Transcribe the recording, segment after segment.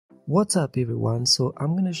What's up everyone, so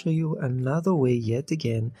I'm gonna show you another way yet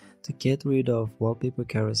again to get rid of wallpaper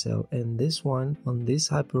carousel, and this one on this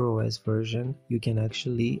HyperOS version you can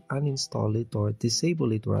actually uninstall it or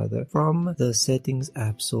disable it rather from the settings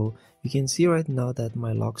app. So you can see right now that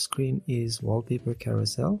my lock screen is wallpaper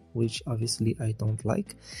carousel, which obviously I don't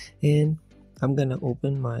like, and I'm gonna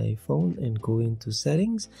open my phone and go into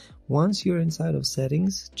settings. Once you're inside of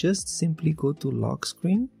settings, just simply go to lock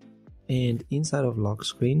screen, and inside of lock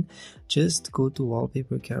screen just go to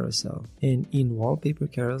wallpaper carousel, and in wallpaper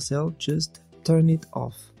carousel just turn it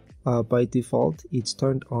off. By default it's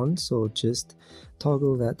turned on, so just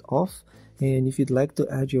toggle that off. And if you'd like to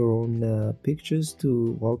add your own pictures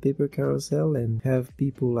to wallpaper carousel and have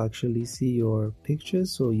people actually see your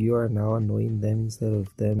pictures, so you are now annoying them instead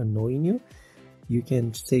of them annoying you, you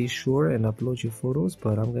can say sure and upload your photos,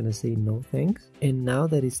 but I'm gonna say no thanks. And now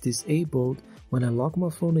that it's disabled, when I lock my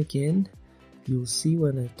phone again, you'll see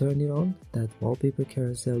when I turn it on that wallpaper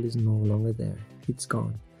carousel is no longer there. It's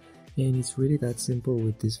gone. And it's really that simple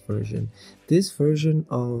with this version. This version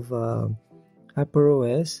of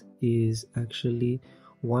HyperOS is actually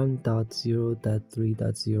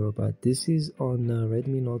 1.0.3.0, but this is on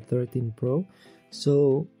Redmi Note 13 Pro.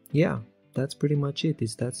 So yeah, that's pretty much it.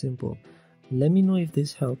 It's that simple. Let me know if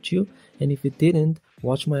this helped you, and if it didn't,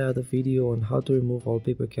 watch my other video on how to remove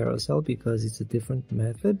wallpaper carousel, because it's a different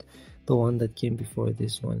method, the one that came before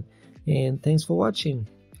this one. And thanks for watching.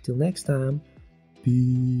 Till next time,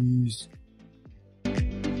 peace.